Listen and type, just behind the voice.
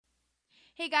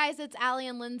Hey guys, it's Allie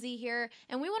and Lindsay here,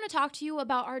 and we want to talk to you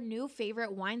about our new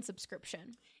favorite wine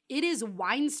subscription. It is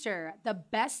Winester. The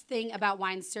best thing about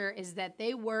Winester is that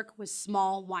they work with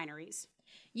small wineries.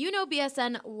 You know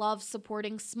BSN loves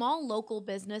supporting small local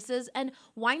businesses, and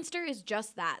Winester is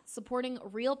just that, supporting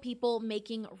real people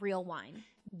making real wine.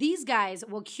 These guys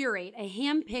will curate a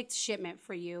hand-picked shipment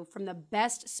for you from the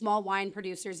best small wine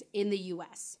producers in the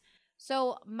U.S.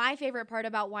 So my favorite part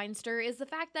about Winester is the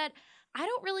fact that I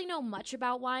don't really know much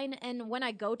about wine, and when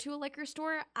I go to a liquor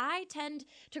store, I tend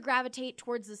to gravitate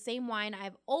towards the same wine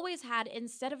I've always had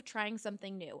instead of trying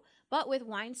something new. But with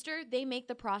Winester, they make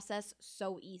the process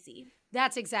so easy.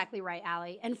 That's exactly right,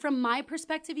 Allie. And from my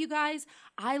perspective, you guys,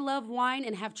 I love wine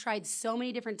and have tried so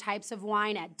many different types of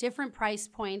wine at different price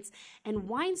points. And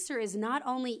Winester is not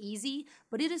only easy,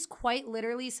 but it is quite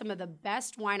literally some of the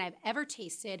best wine I've ever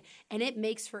tasted, and it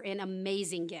makes for an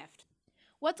amazing gift.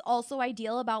 What's also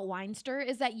ideal about Winester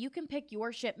is that you can pick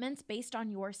your shipments based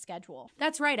on your schedule.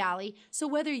 That's right, Allie. So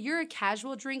whether you're a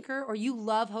casual drinker or you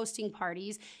love hosting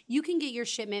parties, you can get your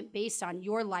shipment based on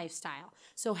your lifestyle.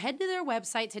 So head to their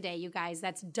website today, you guys.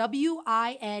 That's WINESTYR,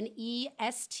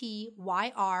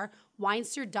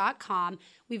 Winester.com.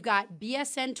 We've got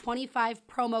BSN25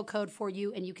 promo code for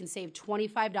you, and you can save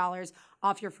 $25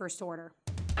 off your first order.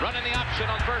 Running the option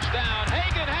on first down.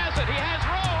 Hagan has it. He has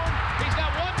room. He's got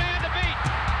one man to beat.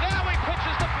 Now he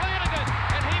pitches to Flanagan,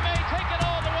 and he may take it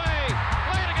all the way.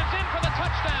 Flanagan's in for the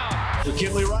touchdown.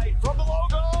 McKinley Wright from the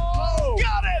logo. Oh,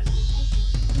 got it!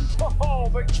 Oh,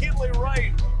 McKinley Wright.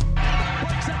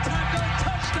 Breaks a tackle.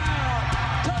 Touchdown.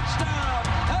 Touchdown.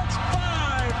 That's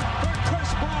 5 for Chris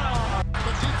Brown.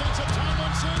 The defensive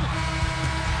Tomlinson.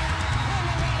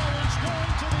 Colorado is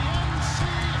going to the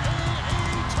NCAA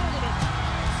tournament.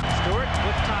 Stewart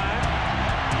with time.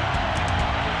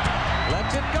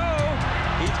 Lets it go.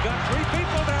 He's got 3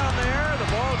 people down there. The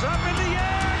ball's up in the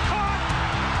air. Caught.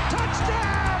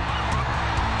 Touchdown.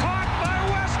 Caught by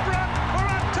Westbrook for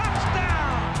a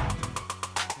touchdown.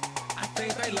 I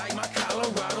think they like my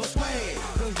Colorado swag,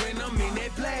 'cause when I'm in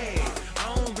that play,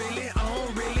 I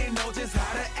don't really know just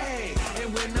how to act.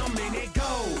 And when I'm in that go,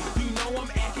 you know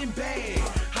I'm acting bad.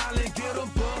 Holly get a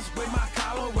bus with my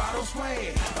Colorado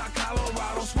swag, my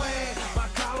Colorado swag, my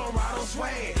Colorado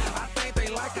swag. I think they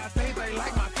like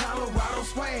my Colorado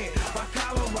swag, my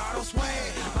Colorado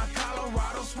swag, my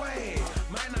Colorado swag.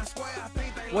 Man, I swear I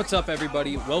think they. What's up,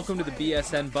 everybody? Welcome to the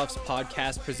BSN Buffs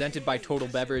Podcast presented by Total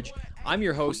Beverage. I'm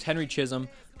your host, Henry Chisholm.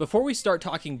 Before we start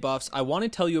talking Buffs, I want to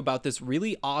tell you about this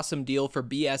really awesome deal for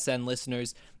BSN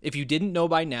listeners. If you didn't know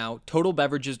by now, Total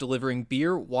Beverage is delivering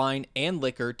beer, wine, and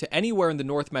liquor to anywhere in the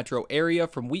North Metro area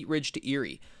from Wheat Ridge to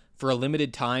Erie. For a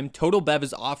limited time, Total Bev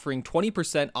is offering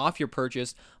 20% off your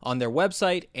purchase on their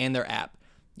website and their app.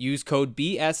 Use code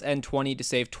BSN20 to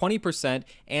save 20%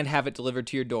 and have it delivered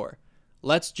to your door.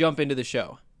 Let's jump into the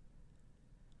show.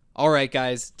 All right,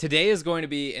 guys, today is going to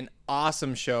be an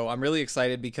awesome show. I'm really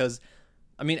excited because,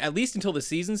 at least until the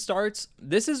season starts,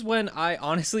 this is when I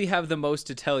honestly have the most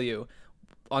to tell you.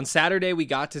 On Saturday, we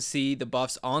got to see the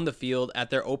Buffs on the field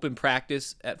at their open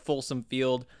practice at Folsom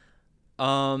Field.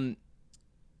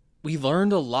 We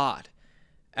learned a lot.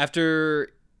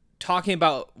 After talking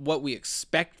about what we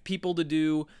expect people to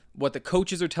do, what the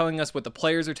coaches are telling us, what the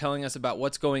players are telling us about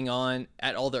what's going on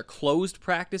at all their closed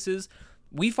practices,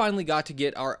 we finally got to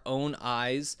get our own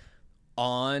eyes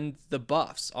on the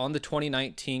Buffs, on the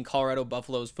 2019 Colorado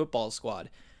Buffaloes football squad.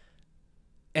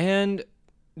 And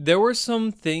there were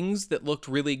some things that looked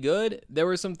really good. There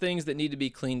were some things that need to be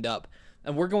cleaned up.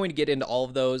 And we're going to get into all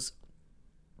of those.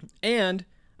 And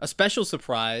a special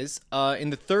surprise,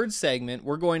 in the third segment,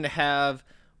 we're going to have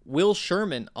Will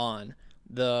Sherman on,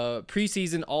 the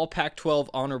preseason All Pac-12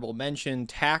 honorable mention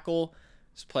tackle.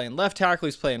 He's playing left tackle,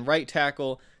 he's playing right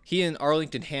tackle. He and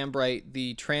Arlington Hambright,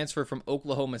 the transfer from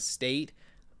Oklahoma State,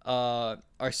 are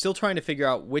still trying to figure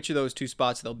out which of those two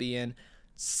spots they'll be in.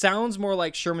 Sounds more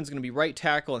like Sherman's going to be right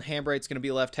tackle and Hambright's going to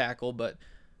be left tackle, but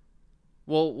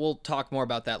we'll talk more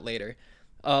about that later.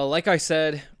 Like I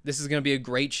said, this is going to be a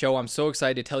great show. I'm so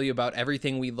excited to tell you about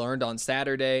everything we learned on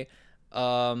Saturday.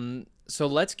 So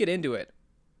let's get into it.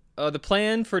 The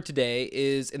plan for today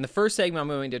is, in the first segment, I'm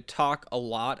going to talk a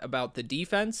lot about the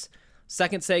defense.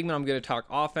 Second segment, I'm going to talk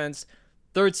offense.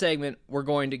 Third segment, we're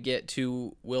going to get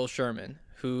to Will Sherman,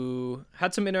 who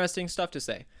had some interesting stuff to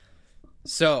say.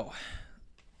 So,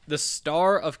 the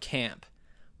star of camp,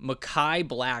 Mekhi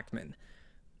Blackmon.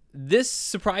 This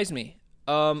surprised me.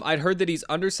 I'd heard that he's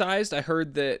undersized. I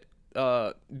heard that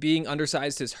being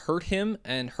undersized has hurt him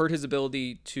and hurt his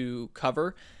ability to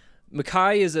cover.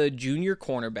 Mekhi is a junior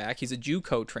cornerback. He's a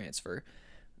JUCO transfer.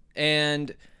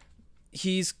 And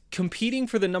he's competing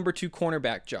for the number 2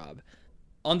 cornerback job.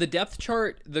 On the depth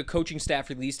chart the coaching staff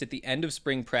released at the end of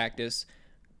spring practice,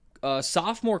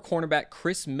 sophomore cornerback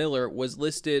Chris Miller was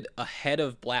listed ahead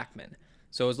of Blackman.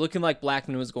 So it was looking like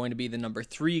Blackman was going to be the number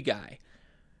 3 guy.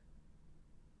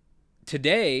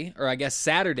 Today, or I guess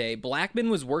Saturday, Blackman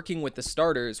was working with the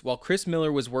starters while Chris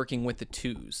Miller was working with the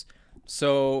 2s.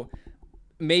 So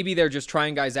maybe they're just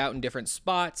trying guys out in different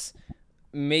spots.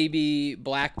 Maybe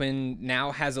Blackman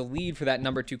now has a lead for that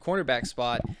number 2 cornerback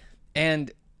spot.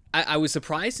 And I was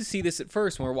surprised to see this at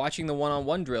first when we're watching the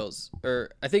one-on-one drills.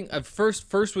 Or I think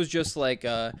first was just like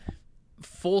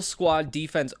full squad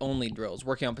defense only drills,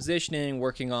 working on positioning,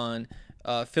 working on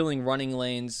filling running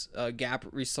lanes, gap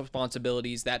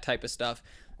responsibilities, that type of stuff.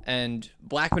 And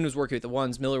Blackman was working with the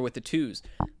 1s, Miller with the 2s.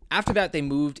 After that, they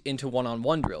moved into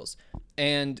one-on-one drills.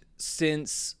 And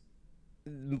since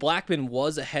Blackman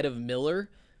was ahead of Miller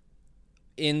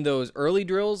in those early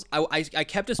drills, I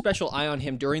kept a special eye on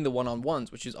him during the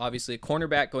one-on-ones, which is obviously a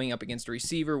cornerback going up against a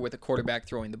receiver with a quarterback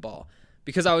throwing the ball.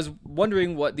 Because I was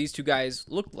wondering what these 2 guys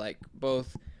looked like,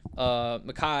 both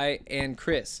Mekhi and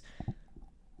Chris.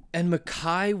 And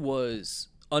Mekhi was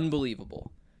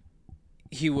unbelievable.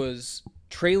 He was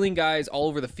trailing guys all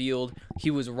over the field. He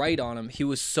was right on them. He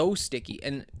was so sticky.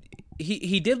 And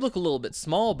he did look a little bit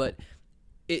small, but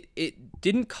it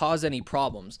didn't cause any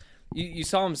problems. You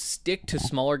saw him stick to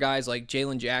smaller guys like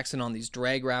Jalen Jackson on these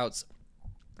drag routes,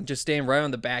 just staying right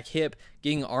on the back hip,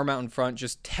 getting an arm out in front,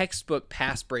 just textbook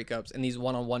pass breakups in these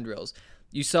one-on-one drills.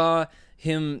 You saw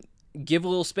him give a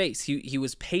little space. He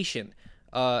was patient.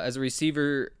 As a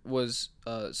receiver was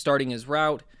starting his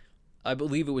route, I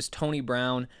believe it was Tony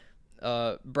Brown.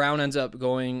 Brown ends up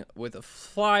going with a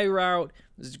fly route,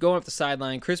 going up the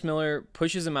sideline. Chris Miller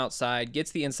pushes him outside,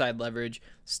 gets the inside leverage,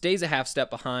 stays a half step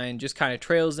behind, just kind of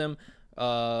trails him.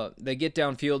 They get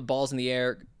downfield, balls in the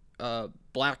air.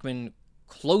 Blackman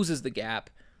closes the gap,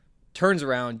 turns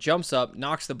around, jumps up,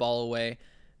 knocks the ball away.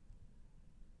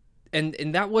 And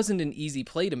that wasn't an easy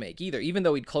play to make either. Even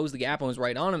though he'd closed the gap and was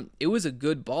right on him, it was a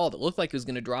good ball that looked like it was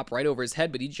going to drop right over his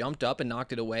head, but he jumped up and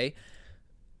knocked it away.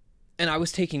 And I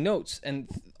was taking notes, and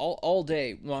all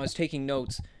day when I was taking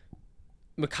notes,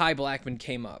 Mekhi Blackman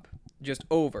came up just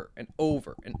over and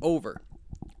over and over.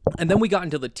 And then we got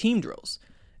into the team drills.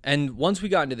 And once we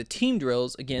got into the team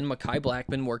drills, again, Mekhi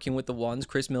Blackman working with the 1s,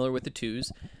 Chris Miller with the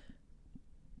 2s.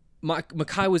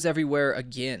 Mekhi was everywhere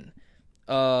again.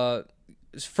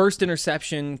 His first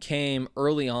interception came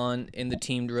early on in the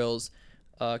team drills.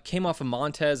 Came off of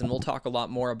Montez, and we'll talk a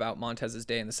lot more about Montez's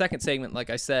day in the second segment,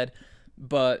 like I said.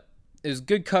 But it was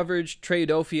good coverage. Trey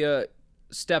Udofia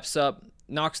steps up,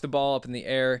 knocks the ball up in the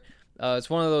air. It's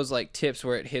one of those like tips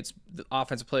where it hits the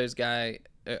offensive player's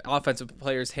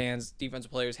hands,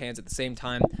 defensive player's hands at the same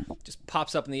time. Just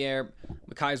pops up in the air.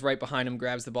 Mekhi's right behind him,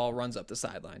 grabs the ball, runs up the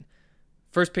sideline.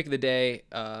 First pick of the day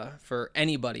for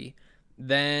anybody.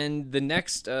 Then the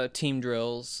next team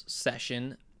drills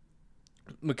session,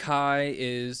 Mekhi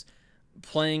is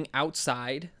playing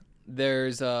outside.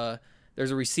 There's a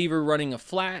receiver running a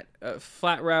flat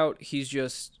route. He's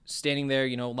just standing there,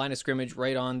 line of scrimmage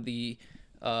right on the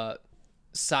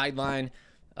sideline.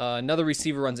 Another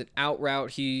receiver runs an out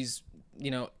route. He's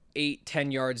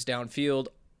 8-10 yards downfield,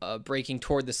 breaking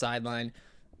toward the sideline.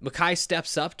 Mekhi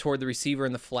steps up toward the receiver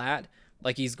in the flat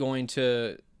like he's going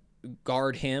to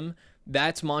guard him.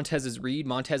 That's Montez's read.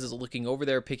 Montez is looking over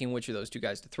there, picking which of those 2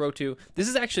 guys to throw to. This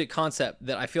is actually a concept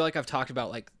that I feel like I've talked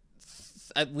about like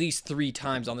at least 3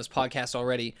 times on this podcast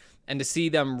already. And to see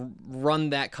them run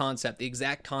that concept, the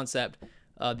exact concept,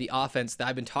 the offense that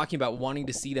I've been talking about, wanting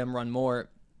to see them run more,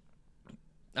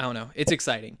 I don't know. It's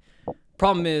exciting.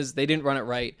 Problem is they didn't run it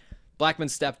right. Blackman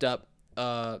stepped up.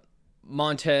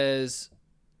 Montez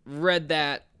read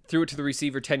that, threw it to the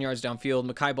receiver 10 yards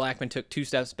downfield. Mekhi Blackman took 2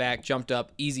 steps back, jumped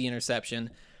up, easy interception.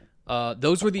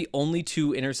 Those were the only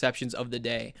 2 interceptions of the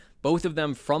day, both of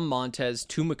them from Montez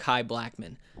to Mekhi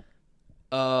Blackman.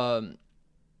 Mekhi,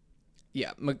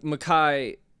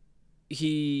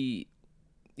 he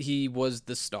was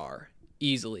the star,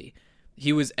 easily.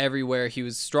 He was everywhere. He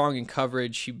was strong in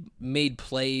coverage. He made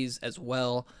plays as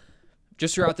well.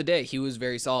 Just throughout the day, he was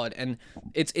very solid. And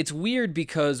it's weird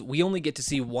because we only get to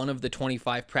see one of the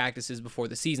 25 practices before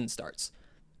the season starts.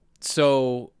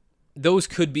 So those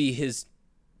could be his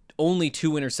only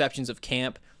 2 interceptions of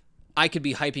camp. I could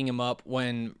be hyping him up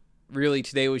when really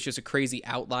today was just a crazy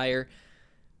outlier.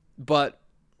 But,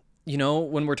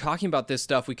 when we're talking about this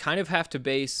stuff, we kind of have to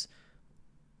base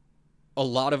a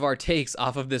lot of our takes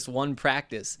off of this one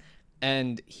practice.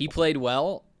 And he played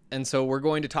well. And so we're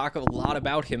going to talk a lot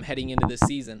about him heading into this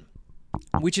season,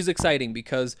 which is exciting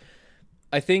because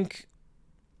I think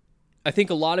I think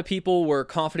a lot of people were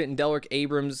confident in Delrick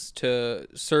Abrams to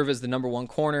serve as the number 1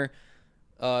 corner.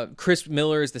 Chris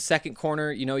Miller is the second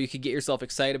corner. You could get yourself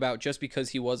excited about just because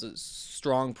he was a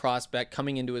strong prospect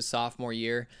coming into his sophomore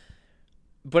year.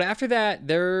 But after that,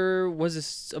 there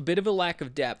was a bit of a lack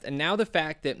of depth. And now the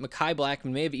fact that Mekhi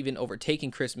Blackman may have even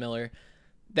overtaken Chris Miller,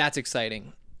 that's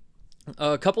exciting.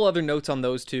 A couple other notes on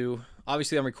those two.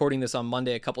 Obviously, I'm recording this on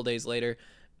Monday, a couple days later.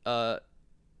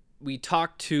 We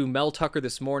talked to Mel Tucker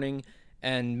this morning,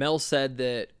 and Mel said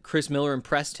that Chris Miller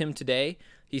impressed him today.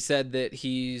 He said that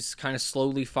he's kind of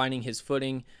slowly finding his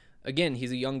footing. Again,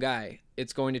 he's a young guy.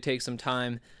 It's going to take some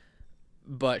time,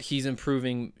 but he's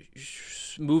improving,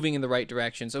 moving in the right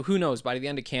direction. So who knows? By the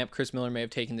end of camp, Chris Miller may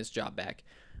have taken this job back.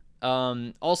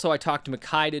 Also, I talked to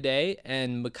Mekhi today,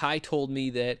 and Mekhi told me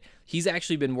that he's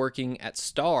actually been working at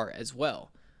Star as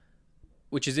well,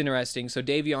 which is interesting. So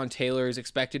Davion Taylor is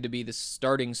expected to be the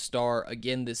starting star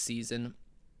again this season.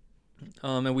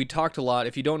 And we talked a lot.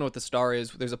 If you don't know what the Star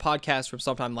is, there's a podcast from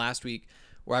sometime last week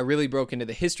where I really broke into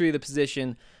the history of the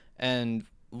position and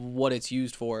what it's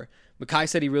used for. Mekhi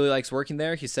said he really likes working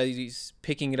there. He said he's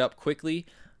picking it up quickly.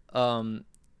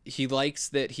 He likes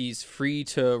that he's free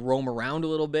to roam around a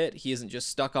little bit. He isn't just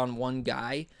stuck on one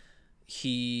guy.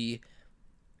 He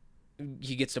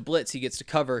gets to blitz, he gets to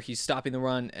cover, he's stopping the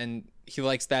run, and he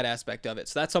likes that aspect of it.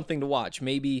 So that's something to watch.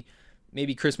 Maybe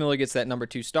Chris Miller gets that number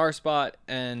 2 star spot,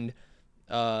 and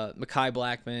Mekhi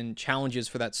Blackman challenges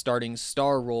for that starting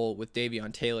star role with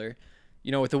Davion Taylor.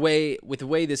 With the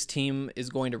way this team is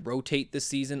going to rotate this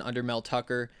season under Mel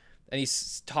Tucker, and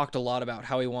he's talked a lot about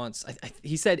how he wants,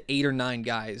 he said 8 or 9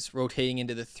 guys rotating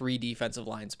into the 3 defensive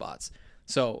line spots.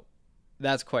 So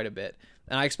that's quite a bit.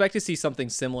 And I expect to see something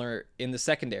similar in the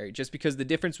secondary, just because the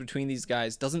difference between these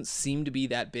guys doesn't seem to be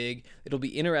that big. It'll be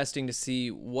interesting to see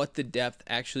what the depth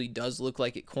actually does look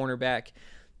like at cornerback.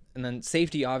 And then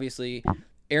safety, obviously,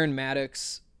 Aaron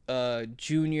Maddox,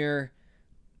 Jr.,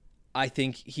 I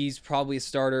think he's probably a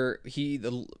starter.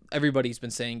 Everybody's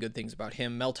been saying good things about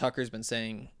him. Mel Tucker's been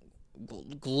saying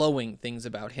glowing things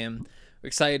about him. We're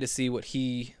excited to see what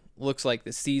he looks like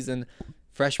this season.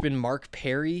 Freshman Mark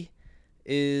Perry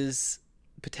is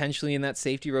potentially in that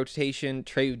safety rotation.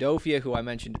 Trey Udofia, who I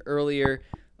mentioned earlier,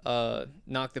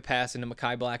 knocked the pass into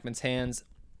Mekhi Blackman's hands.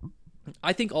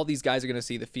 I think all these guys are going to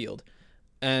see the field.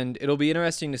 And it'll be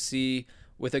interesting to see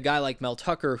with a guy like Mel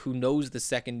Tucker, who knows the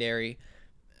secondary,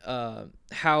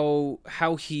 how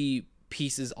he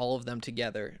pieces all of them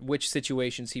together, which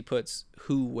situations he puts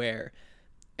who where.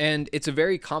 And it's a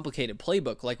very complicated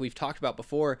playbook, like we've talked about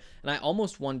before. And I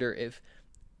almost wonder if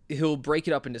he'll break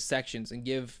it up into sections and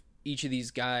give each of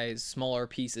these guys smaller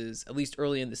pieces, at least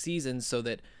early in the season, so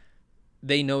that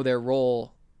they know their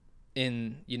role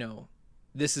in,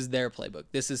 this is their playbook.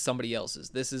 This is somebody else's.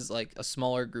 This is like a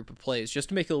smaller group of plays, just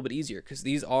to make it a little bit easier, because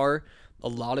these are a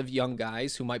lot of young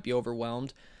guys who might be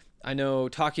overwhelmed. I know,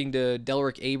 talking to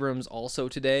Delrick Abrams also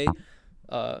today,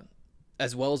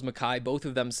 as well as Mekhi, both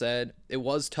of them said it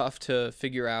was tough to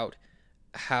figure out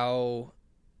how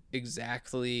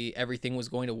exactly everything was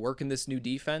going to work in this new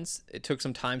defense. It took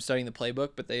some time studying the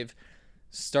playbook, but they've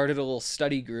started a little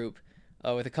study group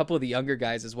with a couple of the younger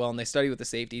guys as well, and they study with the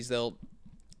safeties. They'll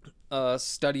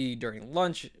study during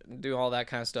lunch, do all that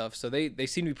kind of stuff. So they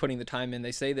seem to be putting the time in.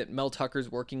 They say that Mel Tucker's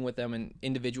working with them in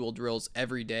individual drills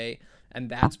every day, and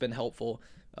that's been helpful.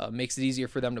 Makes it easier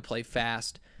for them to play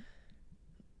fast.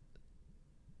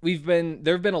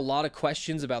 There have been a lot of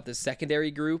questions about this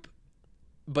secondary group,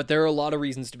 but there are a lot of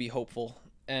reasons to be hopeful,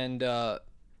 and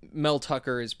Mel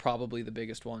Tucker is probably the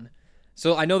biggest one.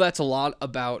 So I know that's a lot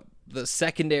about the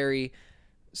secondary,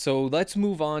 so let's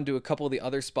move on to a couple of the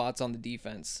other spots on the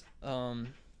defense.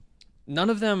 None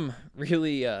of them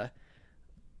really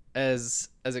as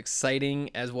exciting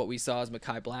as what we saw as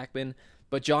Mekhi Blackman,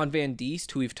 but John Van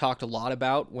Diest, who we've talked a lot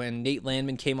about. When Nate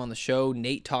Landman came on the show,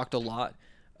 Nate talked a lot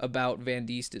about Van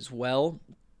Diest as well,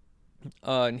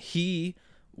 and he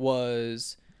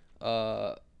was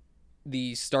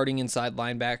the starting inside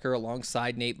linebacker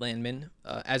alongside Nate Landman,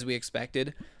 as we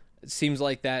expected. It seems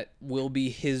like that will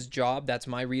be his job. That's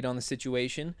my read on the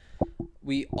situation.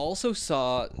 We also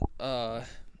saw a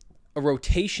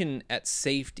rotation at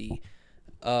safety.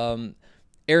 Aaron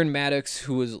Maddox,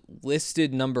 who was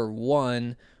listed number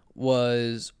 1,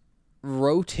 was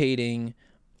rotating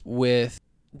with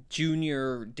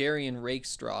junior Darian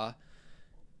Rakestraw.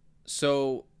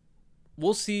 So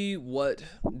we'll see what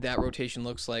that rotation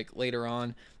looks like later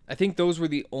on. I think those were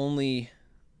the only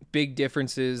big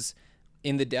differences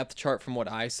in the depth chart from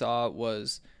what I saw.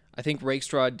 Was I think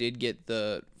Rakestraw did get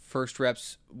the first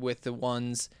reps with the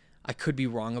ones. I could be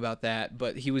wrong about that,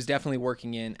 but he was definitely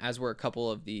working in, as were a couple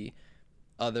of the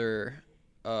other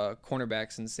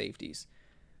cornerbacks and safeties.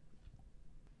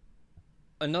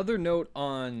 Another note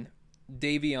on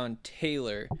Davion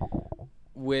Taylor,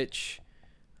 which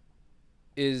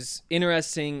is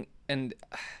interesting, and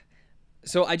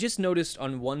so I just noticed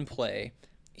on one play,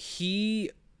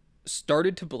 he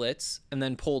started to blitz and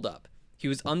then pulled up. He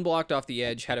was unblocked off the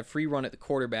edge, had a free run at the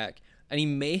quarterback, and he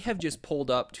may have just pulled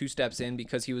up 2 steps in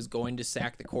because he was going to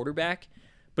sack the quarterback,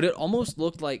 but it almost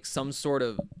looked like some sort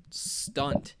of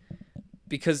stunt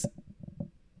because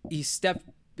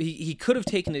he could have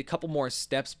taken a couple more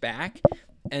steps back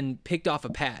and picked off a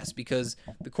pass because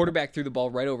the quarterback threw the ball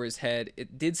right over his head.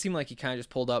 It did seem like he kind of just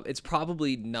pulled up. It's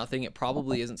probably nothing. It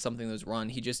probably isn't something that was run.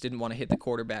 He just didn't want to hit the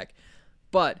quarterback.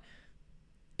 But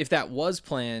if that was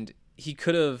planned, he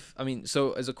could have,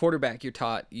 so as a quarterback, you're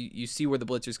taught, you see where the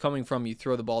blitzer's coming from, you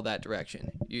throw the ball that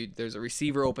direction. There's a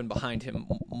receiver open behind him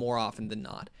more often than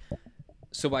not.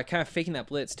 So by kind of faking that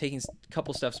blitz, taking a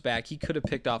couple steps back, he could have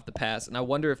picked off the pass. And I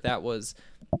wonder if that was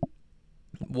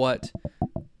what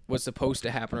was supposed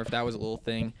to happen or if that was a little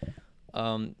thing.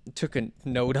 Took a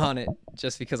note on it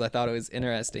just because I thought it was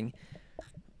interesting.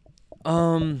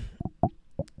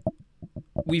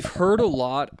 We've heard a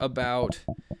lot about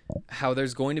how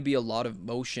there's going to be a lot of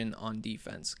motion on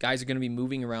defense. Guys are going to be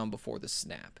moving around before the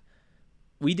snap.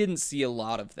 We didn't see a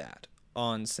lot of that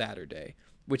on Saturday,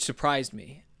 which surprised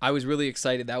me. I was really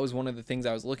excited. That was one of the things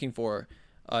I was looking for.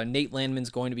 Nate Landman's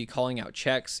going to be calling out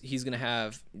checks. He's going to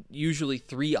have usually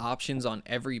 3 options on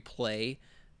every play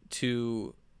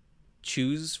to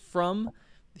choose from.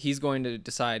 He's going to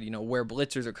decide, where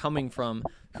blitzers are coming from,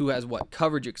 who has what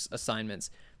coverage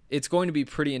assignments. It's going to be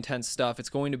pretty intense stuff. It's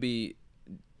going to be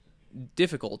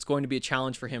difficult. It's going to be a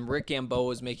challenge for him. Rick Gamboa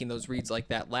was making those reads like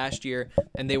that last year,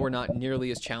 and they were not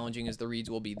nearly as challenging as the reads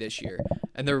will be this year.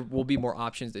 And there will be more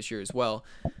options this year as well.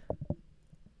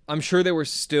 I'm sure they were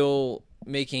still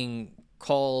making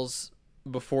calls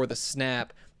before the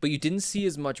snap, but you didn't see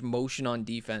as much motion on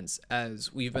defense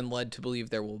as we've been led to believe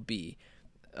there will be.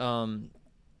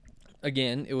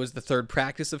 Again, it was the 3rd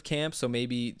practice of camp, so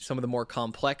maybe some of the more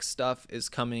complex stuff is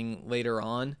coming later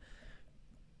on.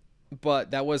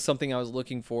 But that was something I was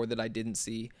looking for that I didn't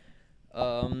see.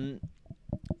 Also,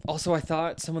 I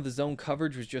thought some of the zone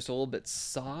coverage was just a little bit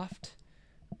soft,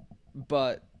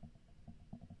 but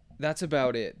that's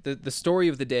about it. The story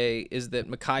of the day is that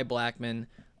Mekhi Blackmon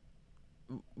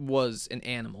was an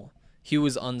animal. He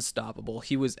was unstoppable.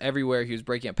 He was everywhere. He was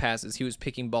breaking up passes. He was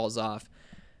picking balls off.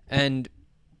 And,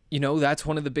 that's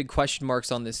one of the big question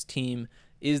marks on this team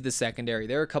is the secondary.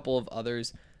 There are a couple of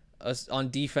others. On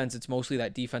defense, it's mostly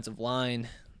that defensive line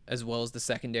as well as the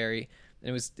secondary.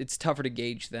 And it's tougher to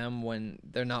gauge them when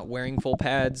they're not wearing full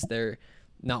pads. They're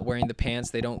not wearing the pants.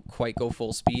 They don't quite go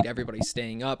full speed. Everybody's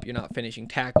staying up. You're not finishing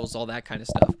tackles, all that kind of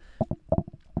stuff.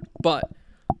 But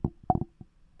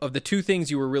of the 2 things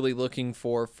you were really looking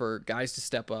for guys to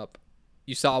step up,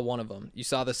 you saw one of them. You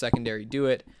saw the secondary do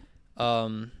it.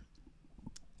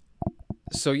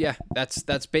 So yeah,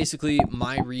 that's basically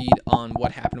my read on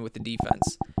what happened with the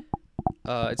defense.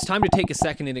 It's time to take a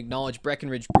second and acknowledge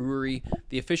Breckenridge Brewery,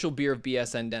 the official beer of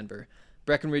BSN Denver.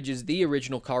 Breckenridge is the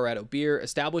original Colorado beer,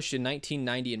 established in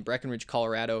 1990 in Breckenridge,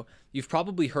 Colorado. You've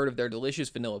probably heard of their delicious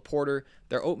vanilla porter,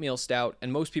 their oatmeal stout,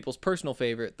 and most people's personal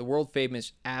favorite, the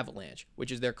world-famous Avalanche,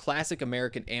 which is their classic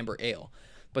American amber ale.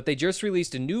 But they just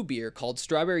released a new beer called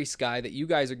Strawberry Sky that you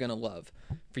guys are going to love.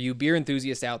 For you beer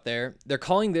enthusiasts out there, they're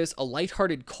calling this a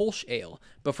lighthearted Kolsch ale.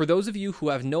 But for those of you who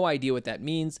have no idea what that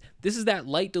means, this is that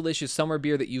light, delicious summer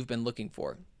beer that you've been looking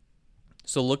for.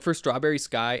 So look for Strawberry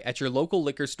Sky at your local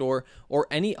liquor store or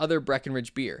any other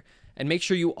Breckenridge beer. And make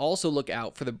sure you also look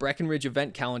out for the Breckenridge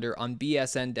event calendar on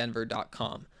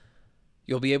bsndenver.com.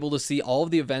 You'll be able to see all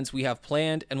of the events we have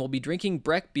planned, and we'll be drinking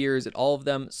Breck beers at all of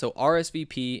them, so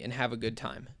RSVP and have a good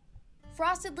time.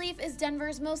 Frosted Leaf is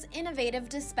Denver's most innovative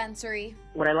dispensary.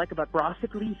 What I like about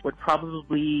Frosted Leaf would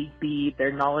probably be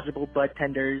their knowledgeable bud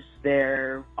tenders,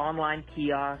 their online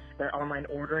kiosks, their online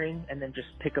ordering, and then just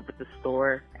pick up at the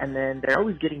store. And then they're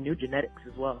always getting new genetics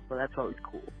as well, so that's always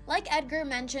cool. Like Edgar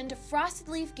mentioned, Frosted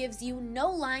Leaf gives you no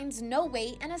lines, no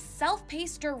wait, and a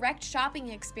self-paced direct shopping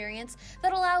experience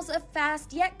that allows a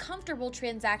fast yet comfortable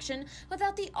transaction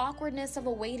without the awkwardness of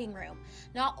a waiting room.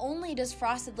 Not only does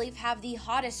Frosted Leaf have the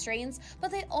hottest strains, but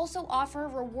they also offer a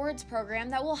rewards program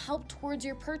that will help towards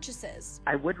your purchases.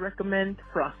 I would recommend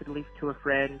Frosted Leaf to a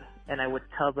friend, and I would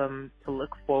tell them to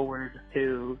look forward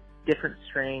to different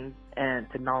strains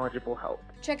and to knowledgeable help.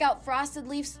 Check out Frosted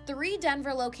Leaf's 3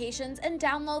 Denver locations and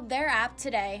download their app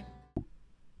today.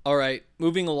 All right,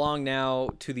 moving along now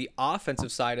to the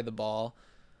offensive side of the ball.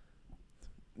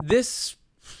 This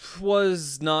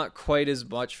was not quite as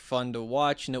much fun to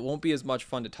watch, and it won't be as much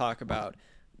fun to talk about.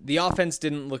 The offense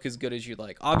didn't look as good as you'd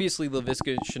like. Obviously,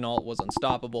 Laviska Shenault was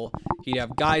unstoppable. He'd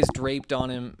have guys draped on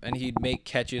him, and he'd make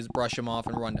catches, brush him off,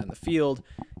 and run down the field.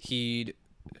 He'd,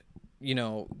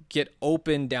 get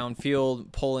open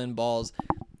downfield, pull in balls.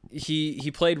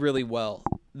 He played really well.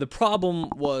 The problem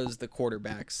was the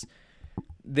quarterbacks.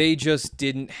 They just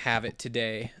didn't have it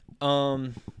today.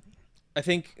 I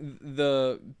think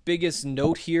the biggest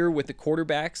note here with the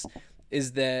quarterbacks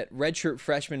is that redshirt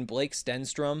freshman Blake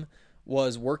Stenstrom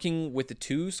was working with the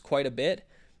twos quite a bit.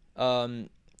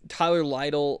 Tyler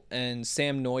Lytle and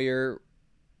Sam Neuer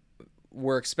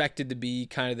were expected to be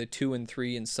kind of the 2 and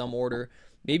 3 in some order,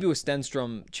 maybe with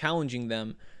Stenstrom challenging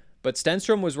them, but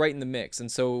Stenstrom was right in the mix,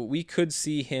 and so we could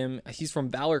see him. He's from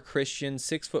Valor Christian,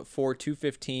 6'4",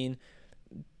 215,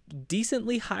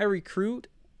 decently high recruit.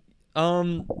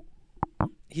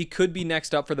 He could be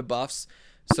next up for the Buffs,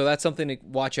 so that's something to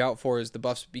watch out for as the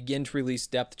Buffs begin to release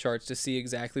depth charts to see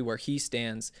exactly where he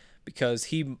stands, because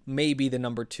he may be the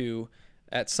number 2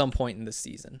 at some point in the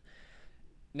season.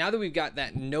 Now that we've got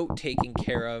that note taken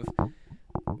care of,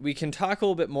 we can talk a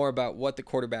little bit more about what the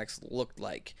quarterbacks looked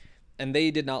like, and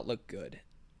they did not look good.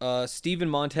 Steven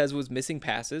Montez was missing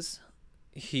passes.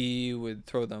 He would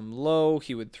throw them low,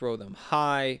 he would throw them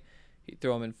high, he'd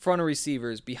throw them in front of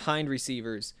receivers, behind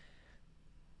receivers.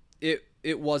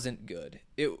 It wasn't good.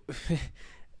 It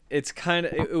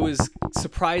was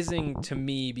surprising to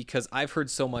me because I've heard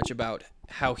so much about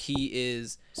how he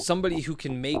is somebody who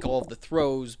can make all of the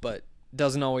throws but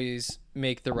doesn't always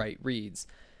make the right reads.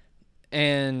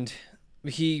 And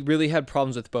he really had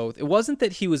problems with both. It wasn't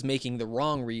that he was making the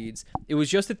wrong reads, it was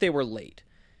just that they were late.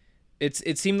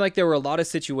 It seemed like there were a lot of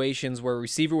situations where a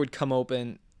receiver would come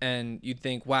open and you'd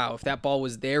think, wow, if that ball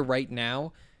was there right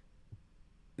now,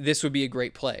 this would be a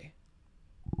great play.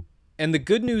 And the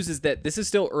good news is that this is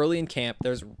still early in camp.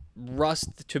 There's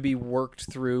rust to be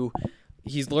worked through.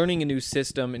 He's learning a new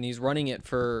system, and he's running it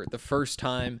for the first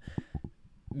time.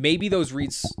 Maybe those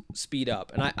reads speed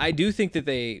up. And I do think that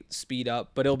they speed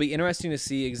up, but it'll be interesting to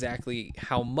see exactly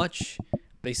how much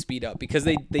they speed up, because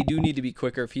they do need to be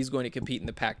quicker if he's going to compete in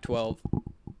the Pac-12,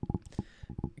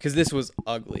 because this was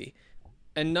ugly.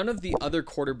 And none of the other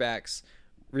quarterbacks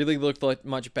really looked like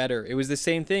much better. It was the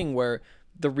same thing where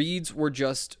the reads were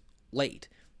just late.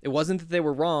 It wasn't that they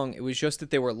were wrong, it was just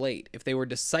that they were late. If they were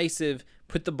decisive,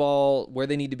 put the ball where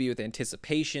they need to be with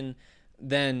anticipation,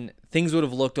 then things would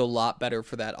have looked a lot better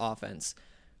for that offense.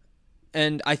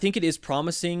 And I think it is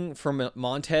promising from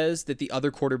Montez that the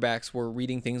other quarterbacks were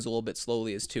reading things a little bit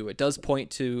slowly as too. It does point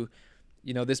to,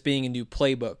 this being a new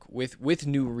playbook with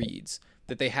new reads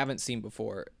that they haven't seen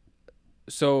before.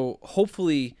 So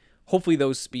hopefully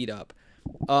those speed up.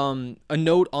 A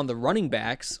note on the running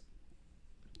backs.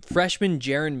 Freshman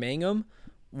Jaron Mangum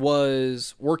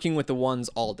was working with the ones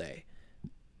all day.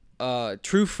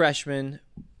 True freshman.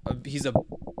 He's a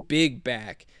big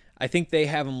back. I think they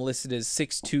have him listed as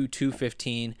 6'2",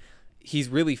 215. He's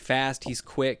really fast. He's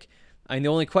quick. The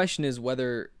only question is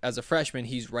whether, as a freshman,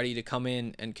 he's ready to come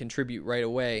in and contribute right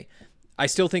away. I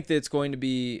still think that it's going to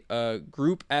be a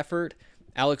group effort.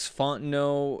 Alex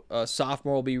Fontenot, a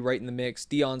sophomore, will be right in the mix.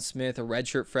 Deion Smith, a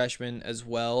redshirt freshman as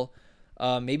well.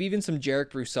 Maybe even some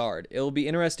Jarek Broussard. It'll be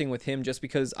interesting with him just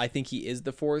because I think he is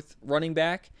the 4th running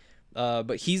back,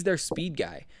 but he's their speed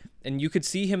guy. And you could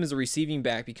see him as a receiving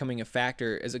back becoming a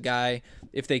factor as a guy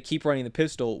if they keep running the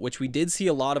pistol, which we did see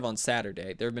a lot of on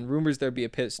Saturday. There have been rumors there'd be a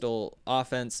pistol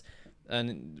offense,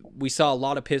 and we saw a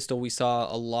lot of pistol. We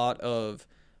saw a lot of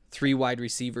 3 wide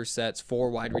receiver sets, 4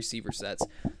 wide receiver sets.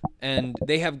 And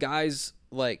they have guys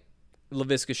like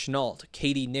Laviska Shenault,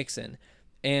 Katie Nixon,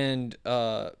 and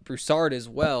Broussard as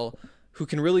well, who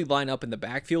can really line up in the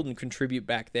backfield and contribute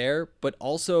back there, but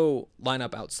also line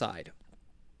up outside.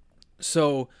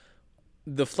 So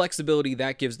the flexibility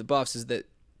that gives the Buffs is that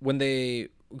when they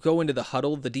go into the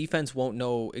huddle, the defense won't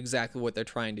know exactly what they're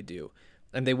trying to do,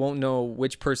 and they won't know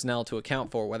which personnel to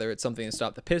account for, whether it's something to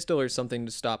stop the pistol or something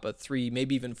to stop a 3,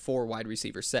 maybe even 4 wide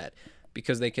receiver set,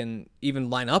 because they can even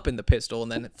line up in the pistol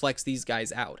and then flex these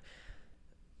guys out.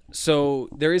 So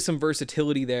there is some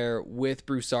versatility there with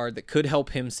Broussard that could help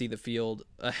him see the field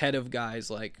ahead of guys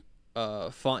like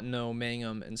Fontenot,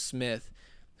 Mangum, and Smith,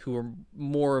 who are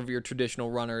more of your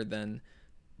traditional runner than,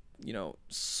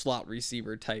 slot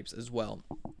receiver types as well.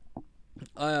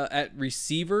 At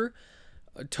receiver,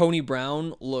 Tony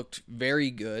Brown looked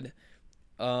very good.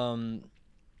 He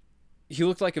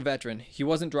looked like a veteran. He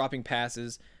wasn't dropping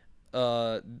passes.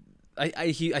 I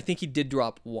think he did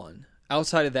drop one.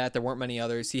 Outside of that, there weren't many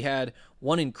others. He had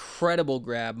one incredible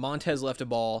grab. Montez left a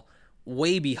ball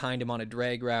way behind him on a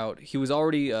drag route. He was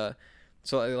already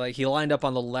he lined up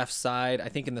on the left side, I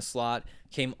think in the slot,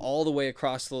 came all the way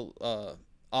across the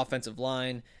offensive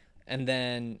line, and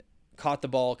then caught the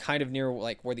ball kind of near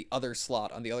like where the other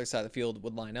slot on the other side of the field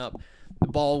would line up. The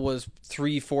ball was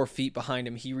 3-4 feet behind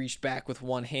him. He reached back with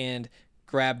one hand,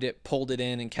 grabbed it, pulled it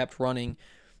in, and kept running.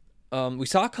 We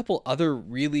saw a couple other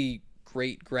really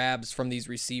great grabs from these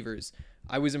receivers.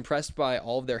 I was impressed by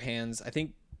all of their hands. I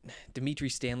think Dimitri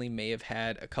Stanley may have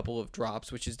had a couple of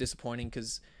drops, which is disappointing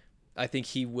because I think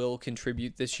he will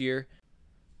contribute this year.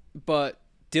 But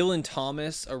Dylan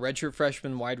Thomas, a redshirt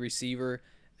freshman wide receiver,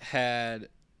 had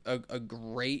a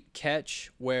great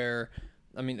catch where,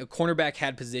 a cornerback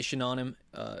had position on him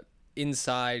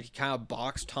inside. He kind of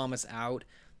boxed Thomas out,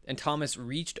 and Thomas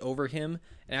reached over him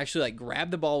and actually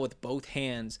grabbed the ball with both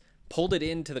hands, pulled it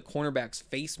into the cornerback's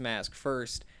face mask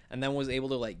first, and then was able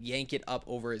to yank it up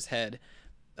over his head.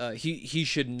 He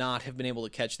should not have been able to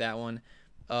catch that one.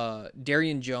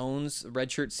 Darian Jones,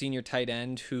 redshirt senior tight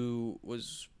end, who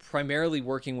was primarily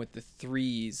working with the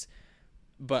threes,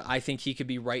 but I think he could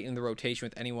be right in the rotation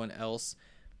with anyone else.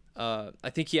 I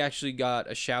think he actually got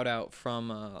a shout out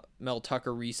from Mel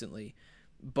Tucker recently,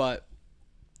 but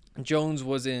Jones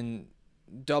was in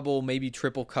double, maybe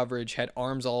triple coverage, had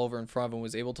arms all over in front of him,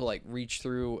 was able to reach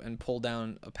through and pull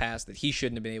down a pass that he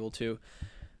shouldn't have been able to.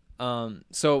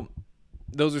 So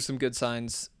those are some good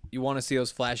signs. You want to see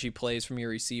those flashy plays from your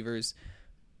receivers.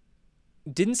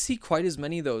 Didn't see quite as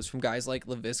many of those from guys like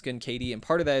Laviska and Katie, and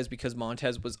part of that is because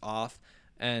Montez was off.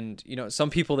 And, some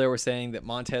people there were saying that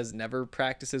Montez never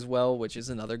practices well, which is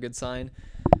another good sign.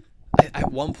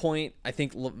 At one point, I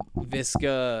think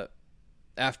Laviska,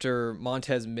 after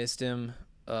Montez missed him,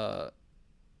 I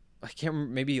can't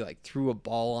remember, maybe threw a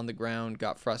ball on the ground,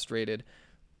 got frustrated,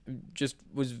 just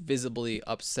was visibly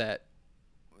upset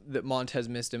that Montez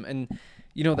missed him. And,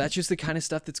 that's just the kind of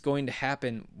stuff that's going to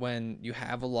happen when you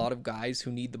have a lot of guys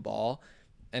who need the ball.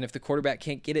 And if the quarterback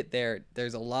can't get it there,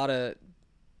 there's a lot of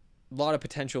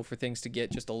potential for things to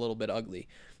get just a little bit ugly.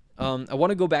 I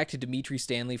want to go back to Dimitri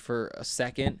Stanley for a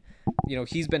second.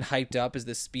 He's been hyped up as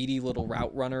this speedy little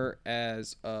route runner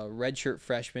as a redshirt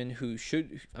freshman who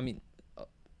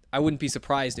I wouldn't be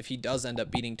surprised if he does end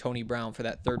up beating Tony Brown for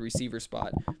that third receiver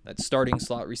spot, that starting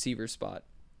slot receiver spot.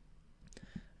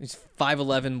 He's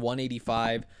 5'11",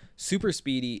 185, super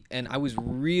speedy, and I was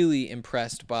really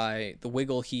impressed by the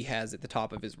wiggle he has at the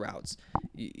top of his routes.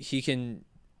 He can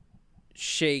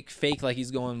fake like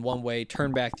he's going one way,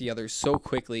 turn back the other so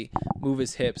quickly, move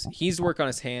his hips. He needs to work on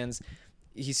his hands.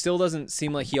 He still doesn't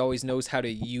seem like he always knows how to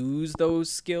use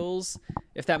those skills,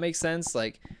 if that makes sense.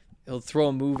 He'll throw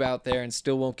a move out there and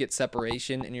still won't get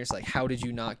separation, and you're just how did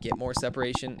you not get more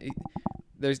separation?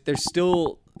 There's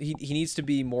still, he needs to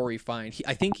be more refined.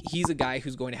 I think he's a guy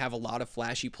who's going to have a lot of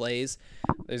flashy plays.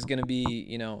 There's going to be,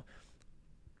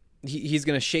 he's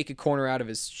going to shake a corner out of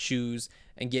his shoes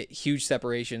and get huge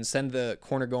separation, send the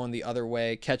corner going the other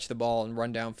way, catch the ball, and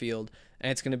run downfield.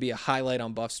 And it's going to be a highlight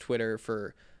on Buffs Twitter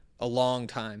for a long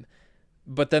time.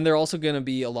 But then there are also going to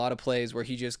be a lot of plays where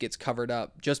he just gets covered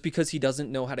up just because he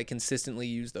doesn't know how to consistently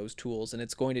use those tools, and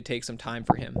it's going to take some time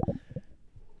for him.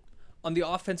 On the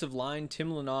offensive line, Tim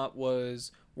Lynott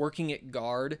was working at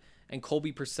guard, and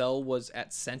Colby Purcell was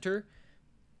at center.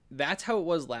 That's how it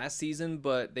was last season,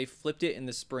 but they flipped it in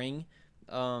the spring.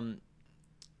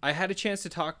 I had a chance to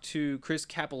talk to Chris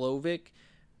Kapilovic,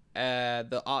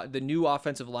 the new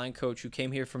offensive line coach who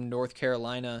came here from North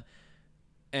Carolina,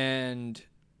 and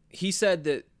he said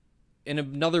that in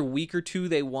another week or two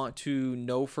they want to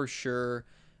know for sure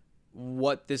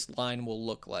what this line will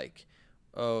look like.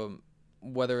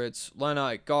 Whether it's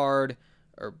Lynott at guard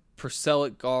or Purcell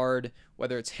at guard,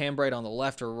 whether it's Hambright on the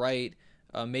left or right,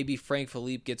 maybe Frank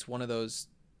Philippe gets one of those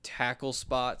tackle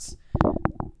spots.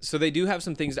 So they do have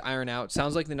some things to iron out.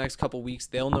 Sounds like the next couple weeks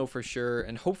they'll know for sure,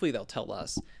 and hopefully they'll tell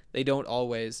us. They don't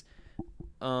always.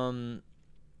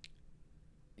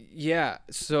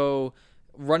 So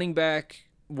running back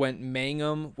went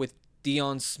Mangum with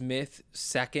Deion Smith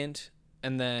second,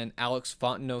 and then Alex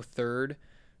Fontenot third.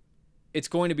 It's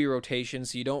going to be rotation,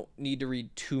 so you don't need to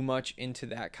read too much into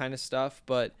that kind of stuff,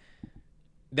 but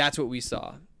that's what we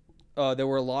saw. There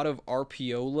were a lot of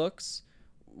RPO looks,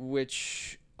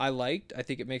 which I liked. I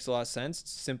think it makes a lot of sense.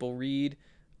 It's a simple read.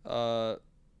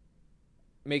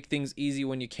 Make things easy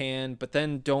when you can, but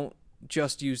then don't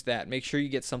just use that. Make sure you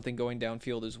get something going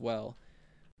downfield as well.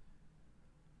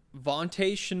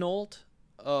 Vontae Chenault,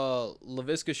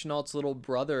 Laviska Chenault's little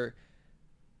brother,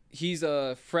 he's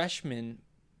a freshman,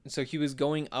 so he was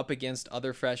going up against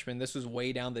other freshmen. This was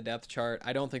way down the depth chart.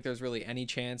 I don't think there's really any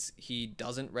chance he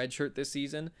doesn't redshirt this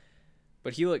season,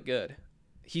 but he looked good.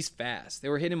 he's fast. They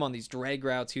were hitting him on these drag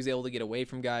routes. He was able to get away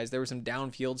from guys. There was some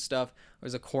downfield stuff. There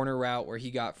was a corner route where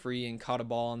he got free and caught a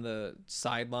ball on the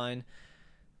sideline.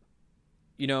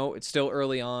 You know, it's still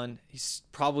early on. He's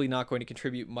probably not going to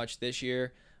contribute much this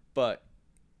year, but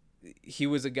he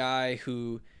was a guy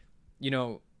who, you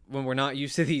know, when we're not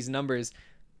used to these numbers,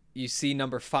 you see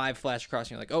number 5 flash across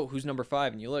and you're like, oh, who's number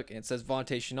 5? And you look and it says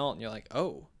Vontae Chenault and you're like,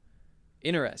 oh,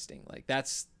 interesting. Like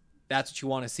that's what you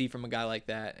want to see from a guy like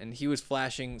that. And he was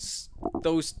flashing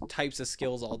those types of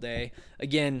skills all day.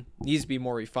 Again, needs to be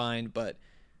more refined, but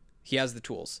he has the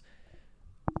tools.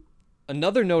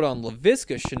 Another note on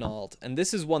Laviska Shenault, and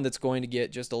this is one that's going to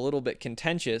get just a little bit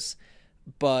contentious,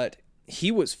 but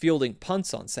he was fielding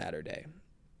punts on Saturday.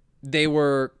 They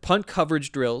were punt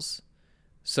coverage drills.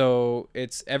 So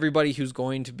it's everybody who's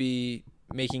going to be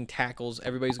making tackles.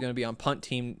 Everybody's going to be on punt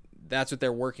team. That's what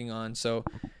they're working on. So,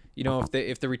 you know,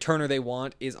 if the returner they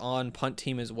want is on punt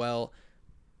team as well,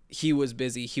 he was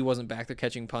busy. He wasn't back there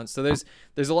catching punts. So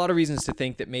there's a lot of reasons to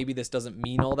think that maybe this doesn't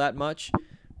mean all that much.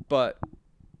 But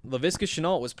Laviska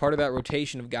Shenault was part of that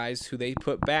rotation of guys who they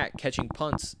put back catching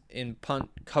punts in punt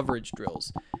coverage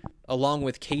drills, along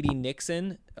with Katie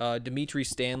Nixon, Dimitri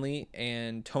Stanley,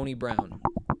 and Tony Brown.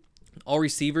 All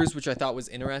receivers, which I thought was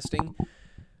interesting.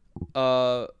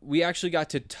 We actually got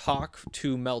to talk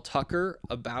to Mel Tucker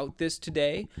about this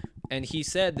today, and he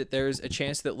said that there's a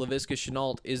chance that Laviska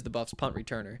Shenault is the Buffs punt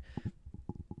returner.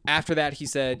 After that, he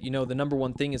said, you know, the number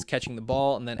one thing is catching the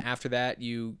ball, and then after that,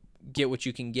 you get what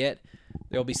you can get.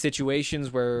 There'll be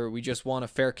situations where we just want a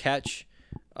fair catch.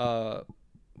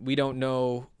 We don't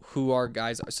know who our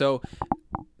guys are. So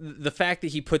the fact that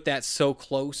he put that so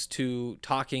close to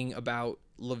talking about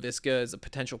Laviska as a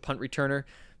potential punt returner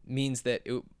means that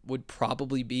it would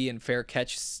probably be in fair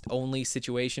catch only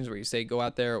situations where you say go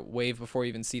out there, wave before you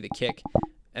even see the kick,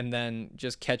 and then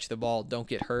just catch the ball, don't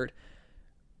get hurt.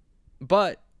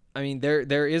 But I mean,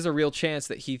 there is a real chance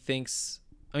that he thinks,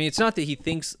 I mean, it's not that he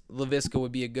thinks Laviska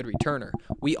would be a good returner.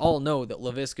 We all know that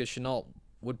Laviska Shenault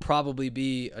would probably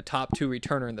be a top 2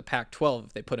 returner in the Pac-12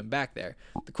 if they put him back there.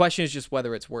 The question is just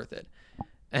whether it's worth it.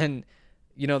 And,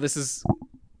 you know, this is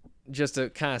just a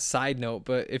kind of side note,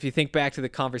 but if you think back to the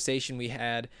conversation we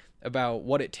had about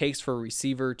what it takes for a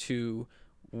receiver to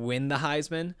win the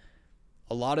Heisman,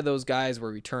 a lot of those guys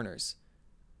were returners.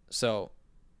 So,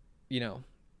 you know,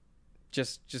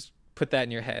 just put that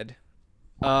in your head.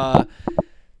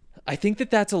 I think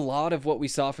that's a lot of what we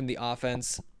saw from the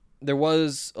offense. There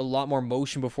was a lot more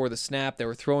motion before the snap. They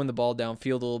were throwing the ball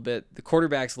downfield a little bit. The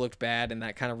quarterbacks looked bad, and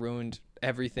that kind of ruined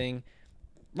everything.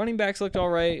 Running backs looked all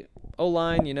right.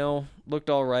 O-line, you know, looked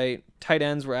all right. Tight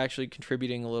ends were actually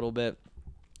contributing a little bit.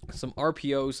 Some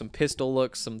RPOs, some pistol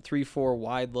looks, some 3-4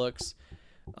 wide looks.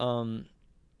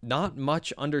 Not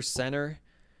much under center.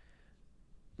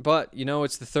 But, you know,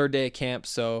 it's the third day of camp,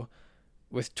 so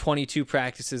with 22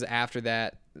 practices after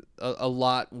that, a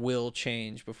lot will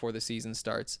change before the season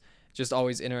starts. Just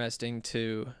always interesting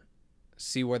to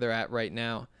see where they're at right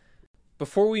now.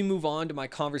 Before we move on to my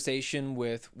conversation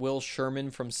with Will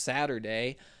Sherman from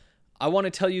Saturday, I want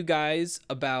to tell you guys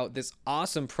about this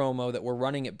awesome promo that we're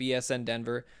running at BSN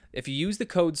Denver. If you use the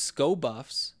code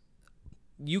SCOBuffs,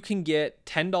 you can get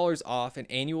 $10 off an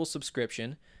annual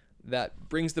subscription. That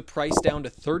brings the price down to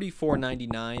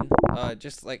 $34.99,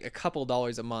 just like a couple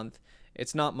dollars a month.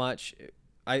 It's not much.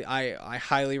 I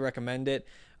highly recommend it.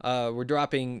 We're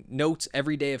dropping notes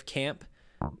every day of camp.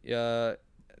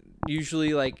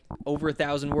 Usually like over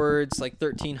 1,000 words, like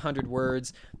 1,300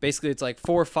 words. Basically, it's like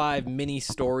 4 or 5 mini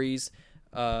stories.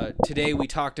 Today we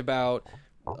talked about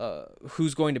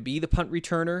who's going to be the punt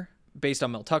returner based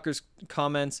on Mel Tucker's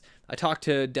comments. I talked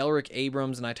to Delrick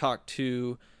Abrams and I talked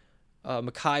to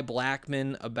Mekhi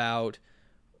Blackman about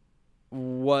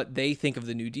what they think of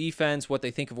the new defense, what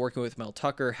they think of working with Mel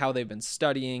Tucker, how they've been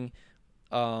studying.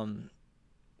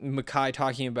 Mekhi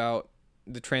talking about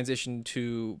the transition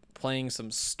to playing some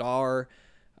star.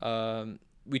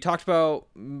 We talked about,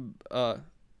 in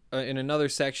another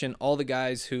section, all the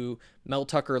guys who Mel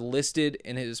Tucker listed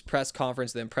in his press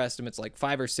conference that impressed him. It's like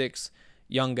 5 or 6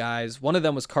 young guys. One of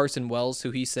them was Carson Wells,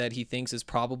 who he said he thinks is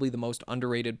probably the most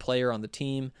underrated player on the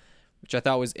team, which I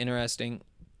thought was interesting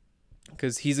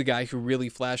because he's a guy who really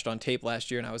flashed on tape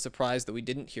last year, and I was surprised that we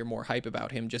didn't hear more hype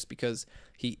about him just because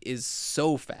he is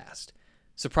so fast.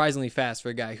 Surprisingly fast for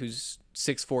a guy who's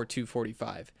 6'4",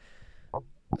 245.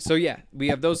 So yeah, we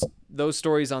have those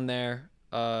stories on there.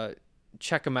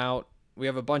 Check them out. We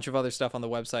have a bunch of other stuff on the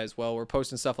website as well. We're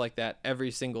posting stuff like that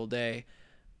every single day.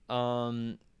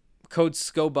 Code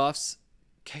SCOBuffs,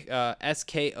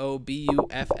 SKOBUFFS.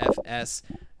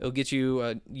 It'll get you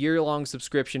a year-long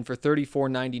subscription for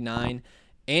 $34.99.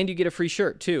 And you get a free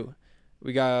shirt, too.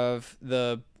 We got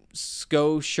the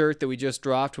SCO shirt that we just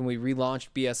dropped when we relaunched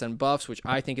BSN Buffs, which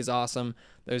I think is awesome.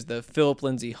 There's the Philip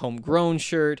Lindsay homegrown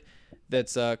shirt.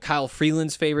 That's Kyle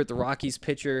Freeland's favorite, the Rockies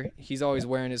pitcher. He's always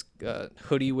wearing his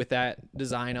hoodie with that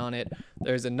design on it.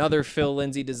 There's another Phil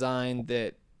Lindsay design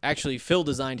that actually Phil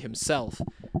designed himself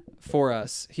for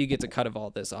us. He gets a cut of all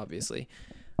this, obviously.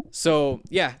 So,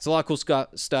 yeah, it's a lot of cool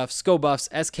stuff. SCO Buffs,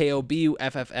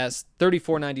 SKOBUFFS,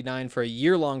 $34.99 for a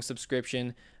year-long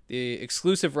subscription, the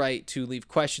exclusive right to leave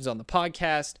questions on the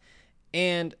podcast,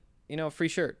 and, a free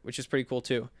shirt, which is pretty cool,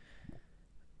 too.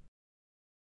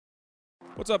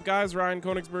 What's up, guys? Ryan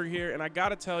Konigsberg here, and I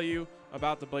gotta tell you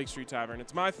about the Blake Street Tavern.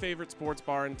 It's my favorite sports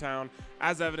bar in town,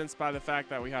 as evidenced by the fact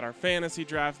that we had our fantasy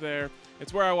draft there.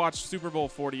 It's where I watched Super Bowl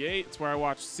 48. It's where I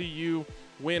watched CU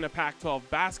win a Pac-12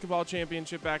 basketball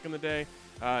championship back in the day.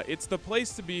 It's the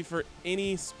place to be for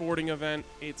any sporting event.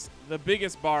 It's the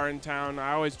biggest bar in town.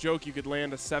 I always joke you could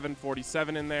land a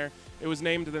 747 in there. It was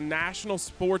named the National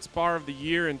Sports Bar of the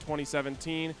Year in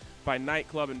 2017 by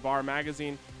Nightclub and Bar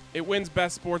Magazine. It wins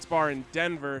Best Sports Bar in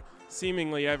Denver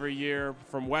seemingly every year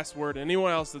from Westward.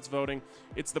 Anyone else that's voting,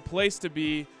 it's the place to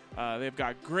be. They've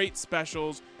got great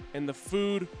specials, and the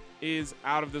food is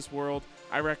out of this world.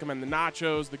 I recommend the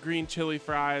nachos, the green chili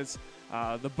fries,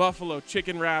 the buffalo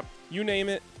chicken wrap. You name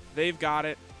it, they've got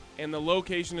it. And the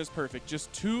location is perfect.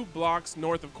 Just 2 blocks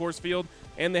north of Coors Field,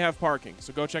 and they have parking.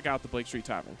 So go check out the Blake Street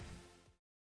Tavern.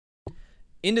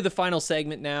 Into the final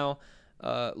segment now.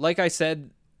 Like I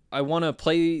said, I want to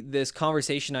play this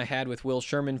conversation I had with Will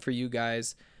Sherman for you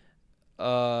guys.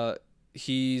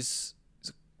 He's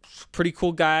a pretty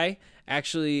cool guy.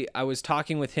 Actually, I was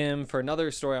talking with him for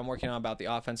another story I'm working on about the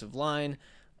offensive line,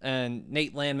 and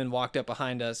Nate Landman walked up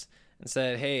behind us and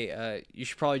said, hey, you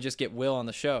should probably just get Will on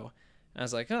the show. And I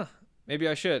was like, maybe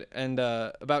I should. And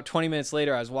about 20 minutes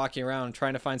later, I was walking around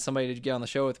trying to find somebody to get on the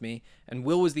show with me, and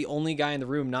Will was the only guy in the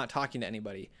room not talking to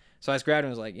anybody. So I just grabbed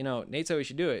him and was like, Nate said we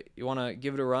should do it. You want to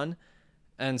give it a run?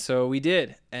 And so we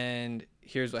did, and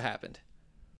here's what happened.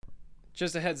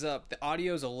 Just a heads up, the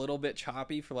audio is a little bit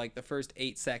choppy for like the first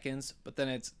 8 seconds, but then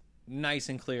it's nice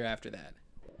and clear after that.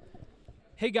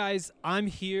 Hey guys, I'm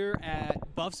here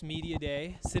at Buffs Media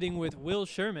Day, sitting with Will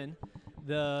Sherman,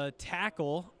 the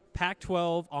tackle,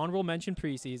 Pac-12 honorable mention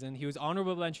preseason. He was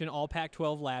honorable mention all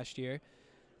Pac-12 last year.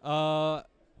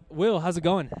 Will, how's it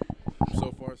going?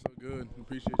 So far, so good.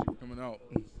 Appreciate you coming out.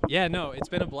 Yeah, no, it's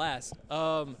been a blast.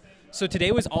 So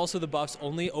today was also the Buffs'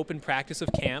 only open practice of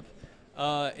camp.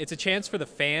 It's a chance for the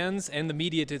fans and the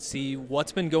media to see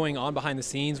what's been going on behind the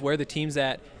scenes, where the team's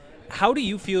at. How do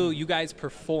you feel you guys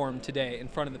performed today in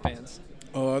front of the fans?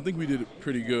 I think we did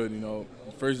pretty good.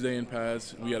 First day in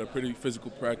pads, we had a pretty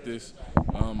physical practice.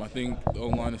 I think the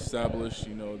O-line established,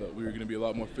 that we were going to be a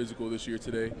lot more physical this year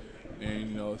today.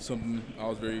 And, it's something I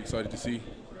was very excited to see.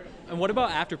 And what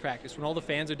about after practice, when all the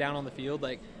fans are down on the field?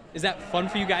 Is that fun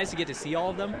for you guys to get to see all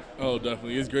of them? Oh,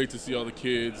 definitely. It's great to see all the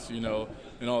kids, and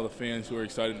all the fans who are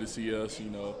excited to see us.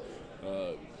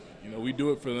 We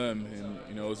do it for them, and,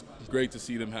 it's great to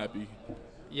see them happy.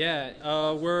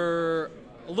 Yeah, we're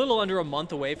a little under a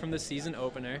month away from the season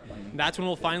opener. Mm-hmm. That's when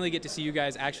we'll finally get to see you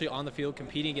guys actually on the field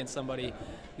competing against somebody.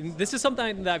 This is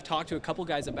something that I've talked to a couple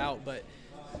guys about, but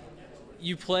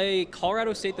you play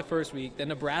Colorado State the first week, then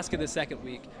Nebraska the second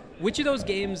week. Which of those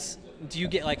games do you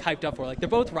get hyped up for? They're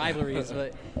both rivalries,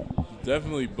 but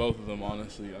definitely both of them,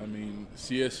 honestly. I mean,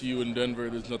 CSU and Denver,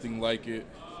 there's nothing like it.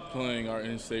 Playing our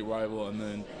in-state rival, and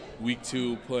then week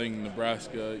 2 playing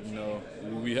Nebraska.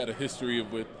 We had a history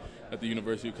at the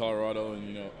University of Colorado,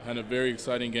 and had a very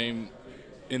exciting game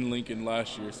in Lincoln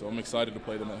last year. So I'm excited to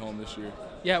play them at home this year.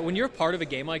 Yeah, when you're part of a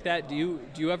game like that, do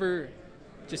you ever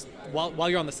just while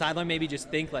you're on the sideline maybe just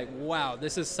think wow,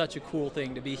 this is such a cool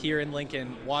thing to be here in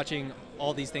Lincoln watching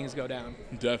all these things go down?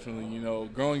 Definitely.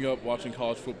 Growing up watching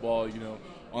college football,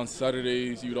 on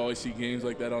Saturdays you would always see games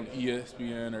like that on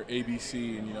ESPN or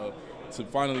ABC, and to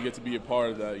finally get to be a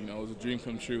part of that, it was a dream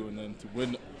come true, and then to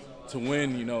win,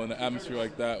 in an atmosphere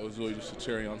like that was really just a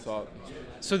cherry on top.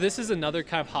 So this is another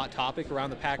kind of hot topic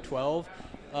around the Pac-12.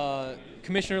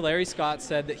 Commissioner Larry Scott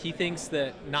said that he thinks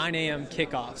that 9 a.m.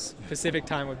 kickoffs Pacific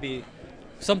time would be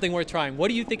something worth trying. What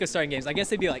do you think of starting games? I guess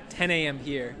they'd be 10 a.m.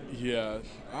 here. Yeah,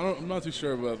 I'm not too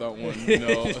sure about that one.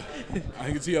 I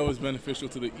can see how it's beneficial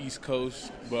to the East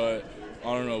Coast, but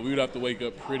I don't know. We would have to wake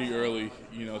up pretty early,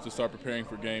 to start preparing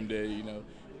for game day.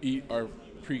 Eat our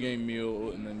pregame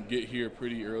meal and then get here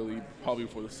pretty early, probably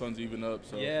before the sun's even up.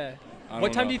 So yeah.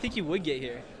 What time do you think you would get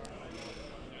here?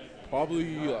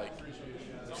 Probably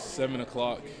 7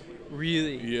 o'clock.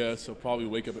 Really? Yeah, so probably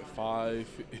wake up at 5,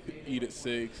 eat at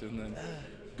 6, and then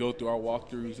go through our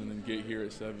walkthroughs and then get here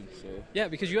at 7. So Yeah,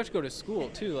 because you have to go to school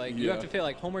too. Like you Yeah. have to feel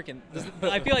like homework, and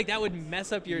I feel like that would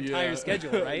mess up your entire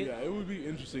schedule, right? Yeah, it would be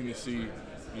interesting to see,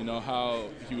 how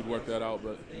he would work that out.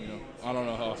 But I don't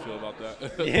know how I feel about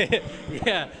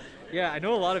that. Yeah. I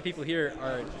know a lot of people here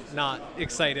are not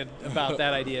excited about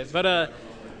that idea. But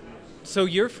so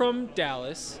you're from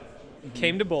Dallas,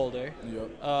 came to Boulder.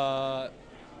 Yep.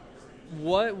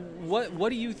 What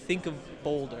do you think of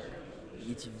Boulder?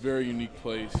 It's a very unique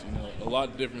place, a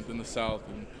lot different than the South,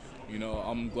 and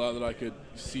I'm glad that I could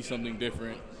see something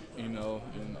different, and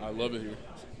I love it here.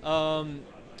 A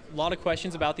lot of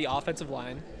questions about the offensive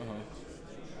line.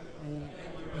 Uh-huh.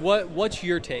 What's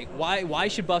your take? Why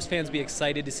should Buffs fans be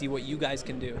excited to see what you guys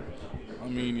can do? I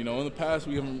mean, in the past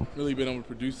we haven't really been able to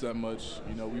produce that much.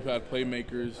 We've had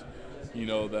playmakers,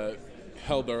 that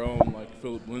held their own, like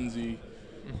Philip Lindsay.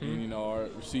 And, our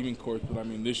receiving corps, but I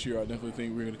mean, this year I definitely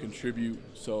think we're going to contribute.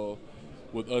 So,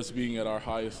 with us being at our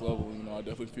highest level, I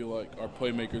definitely feel like our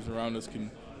playmakers around us can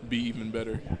be even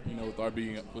better.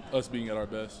 With us being at our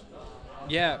best.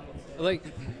 Yeah,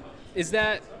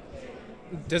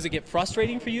 does it get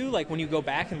frustrating for you? Like when you go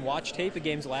back and watch tape of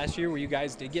games last year where you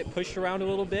guys did get pushed around a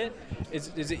little bit?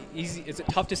 Is it easy? Is it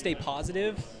tough to stay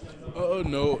positive?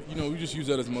 No, we just use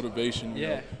that as motivation.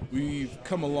 Yeah. We've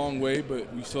come a long way,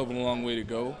 but we still have a long way to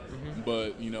go.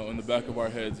 But, in the back of our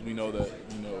heads, we know that,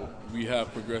 we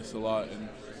have progressed a lot. And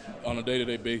on a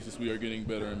day-to-day basis, we are getting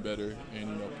better and better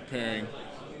and, preparing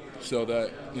so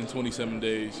that in 27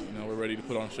 days, we're ready to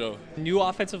put on a show. New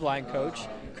offensive line coach,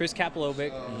 Chris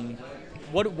Kaplovic.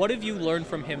 What have you learned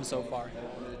from him so far?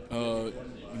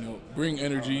 Bring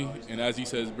energy, and as he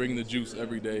says, bring the juice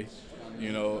every day.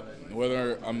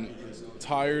 Whether I'm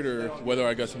tired or whether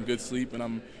I got some good sleep and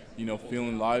I'm,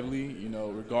 feeling lively,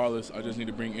 regardless, I just need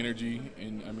to bring energy.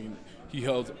 And I mean, he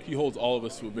holds all of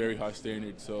us to a very high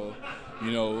standard. So,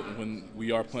 when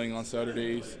we are playing on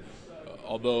Saturdays,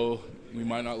 although we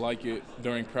might not like it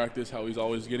during practice, how he's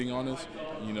always getting on us,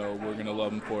 we're going to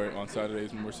love him for it on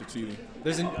Saturdays when we're succeeding.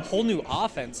 There's a whole new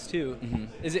offense, too.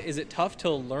 Is it tough to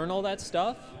learn all that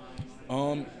stuff?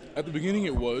 At the beginning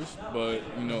it was, but,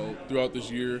 throughout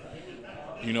this year,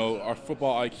 our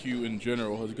football IQ in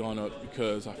general has gone up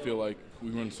because I feel like we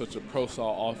run such a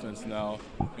pro-style offense now,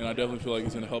 and I definitely feel like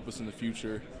it's going to help us in the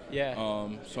future. Yeah.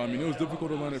 So, I mean, it was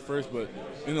difficult to learn at first, but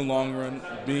in the long run,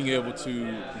 being able to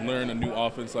learn a new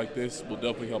offense like this will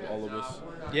definitely help all of us.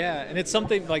 Yeah, and it's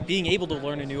something like being able to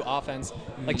learn a new offense,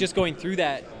 like just going through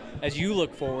that as you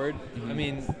look forward. I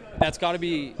mean, that's got to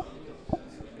be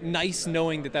nice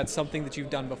knowing that that's something that you've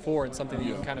done before and something that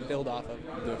you can kind of build off of.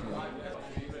 Definitely.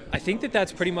 I think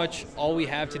that's pretty much all we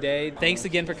have today. Thanks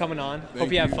again for coming on.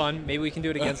 Hope you have fun. Maybe we can do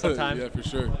it again sometime. Yeah, for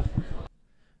sure.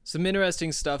 Some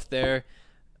interesting stuff there.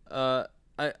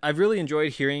 I've really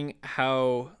enjoyed hearing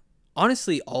how,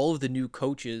 honestly, all of the new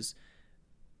coaches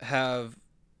have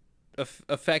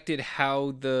affected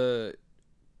how the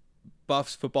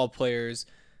Buffs football players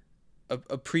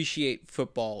appreciate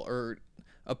football or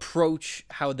approach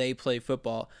how they play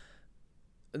football.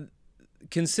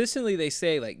 Consistently they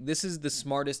say, like, this is the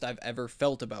smartest I've ever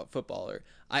felt about football, or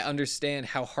I understand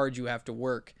how hard you have to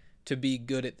work to be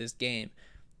good at this game.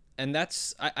 And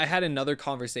I had another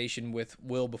conversation with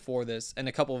Will before this and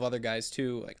a couple of other guys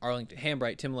too, like Arlington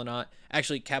Hambright, Tim Lynott,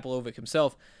 actually Kaplovic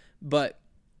himself, but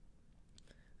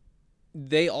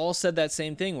they all said that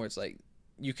same thing where it's like,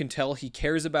 you can tell he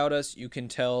cares about us, you can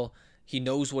tell he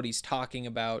knows what he's talking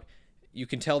about, you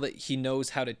can tell that he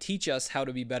knows how to teach us how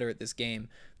to be better at this game.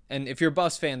 And if you're a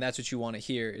Buffs fan, that's what you want to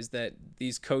hear, is that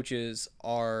these coaches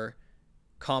are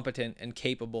competent and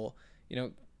capable.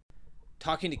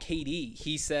 Talking to KD,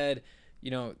 he said,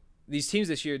 these teams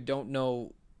this year don't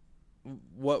know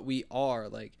what we are.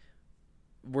 Like,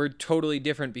 we're totally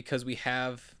different because we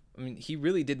have, he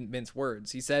really didn't mince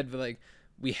words. He said, like,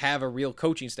 we have a real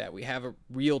coaching staff. We have a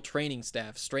real training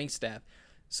staff, strength staff.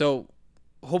 So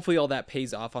hopefully all that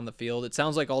pays off on the field. It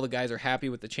sounds like all the guys are happy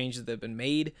with the changes that have been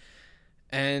made.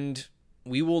 And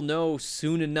we will know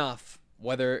soon enough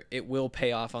whether it will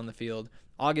pay off on the field.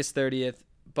 August 30th,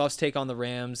 Buffs take on the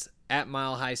Rams at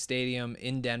Mile High Stadium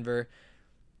in Denver.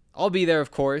 I'll be there,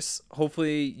 of course.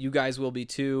 Hopefully you guys will be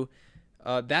too.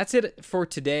 That's it for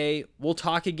today. We'll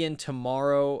talk again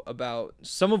tomorrow about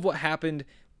some of what happened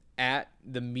at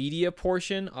the media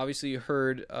portion. Obviously, you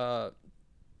heard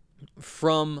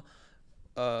from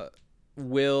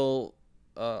Will.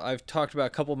 I've talked about a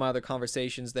couple of my other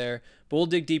conversations there, but we'll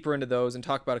dig deeper into those and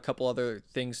talk about a couple other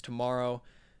things tomorrow.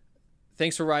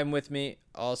 Thanks for riding with me.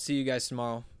 I'll see you guys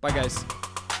tomorrow. Bye, guys.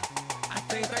 I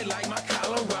think they like my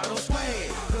Colorado swag,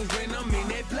 'cause when I'm in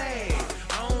that flag,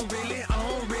 I don't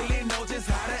really know just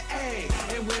how to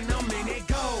act. And when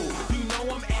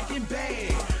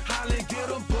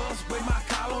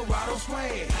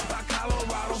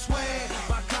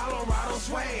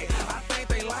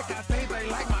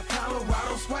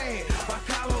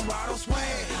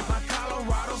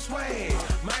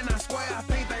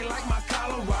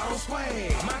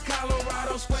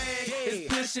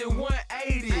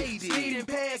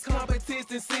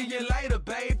and see you later,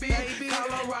 baby.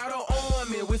 Colorado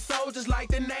Army with soldiers like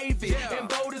the Navy. And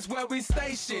Bold is where we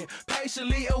station,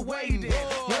 patiently awaiting.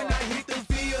 When I hit the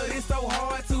field, it's so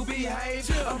hard to behave.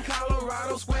 I'm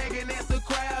Colorado swagging as the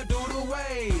crowd do the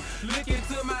wave. Look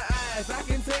into my eyes, I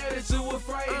can tell that you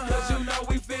afraid. Cause you know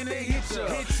we finna hit ya.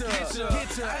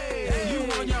 Hey,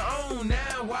 you on your own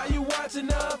now, why you watching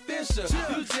the official?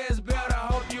 You just better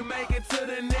hope you make it to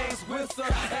the next whistle.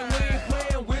 And we ain't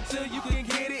playing with you, you can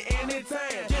get it anytime.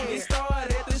 It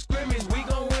started at the scrimmage, we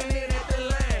gon' win it at the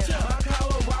line. My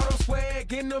Colorado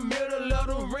swag in the middle of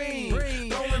the ring.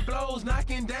 Throwing blows,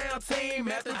 knocking down team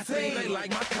after team. I think they like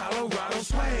my Colorado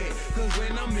swag, cause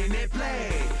when I'm in that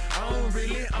play, I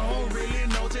don't really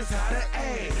know just how to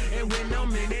act. And when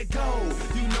I'm in that goal,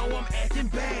 you know I'm acting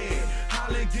bad.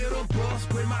 Holla, get a bus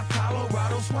with my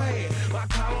Colorado swag. My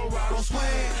Colorado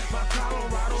swag, my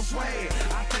Colorado swag.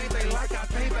 I think they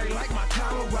like my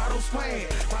Colorado swag.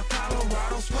 My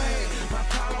Colorado swag, my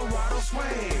Colorado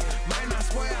swag. Man, I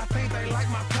swear I think they like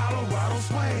my Colorado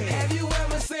swag. Have you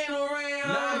ever seen around?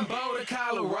 Nothing Boulder,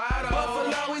 Colorado.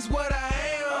 Buffalo is what I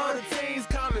am. All the teams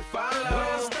come and follow. When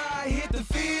I start hit the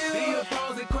field, the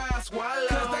opposing crowd swallow.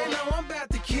 Cause they know I'm about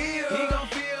to kill. He gon'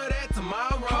 feel that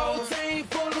tomorrow. Whole team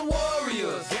full of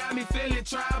warriors. Got me feeling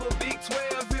tribal. Big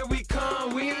 12, here we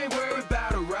come. We ain't worried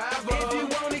about a rival. If you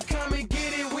want it, come and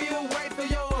get it. We'll wait for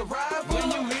your arrival.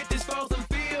 When you hit this frozen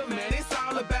field, man, it's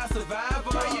all about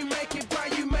survival. Pray you make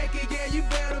it, yeah, you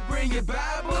better bring your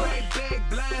Bible. Crack back,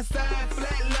 blind side,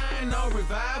 flat line, no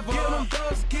revival.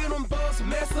 Get them buffs,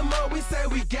 mess them up, we say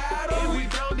we got them. If we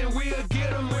don't, then we'll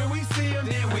get them. When we see them,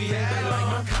 then we have them. They like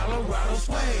my Colorado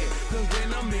swag, cause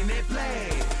when I'm in that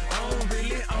flag, I don't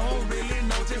really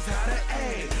know just how to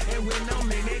act. And when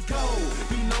I'm in that goal,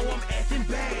 you know I'm acting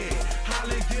bad.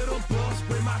 Holla, get them buffs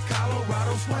with my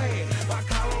Colorado swag. My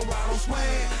Colorado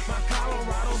swag, my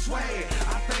Colorado swag.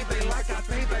 I think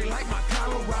they like my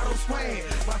Colorado swag.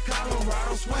 My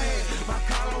Colorado swag, my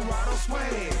Colorado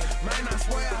swag. Man, I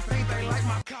swear I think they like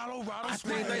my Colorado swag. I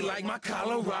think they like my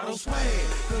Colorado swag.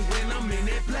 Cause when I'm in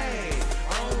that flag,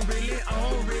 I don't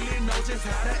really know just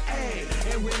how to act.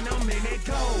 And when I'm in that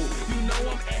goal, you know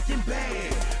I'm acting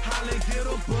bad. Holla, get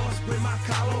a bus with my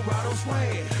Colorado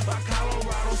swag. My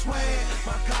Colorado swag,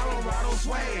 my Colorado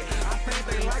swag. I think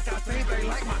they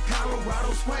like my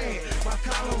Colorado swag. My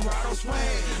Colorado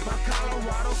swag, my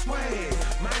Colorado swag.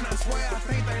 Man, I swear I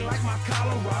think they like my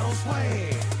Colorado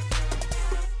swag.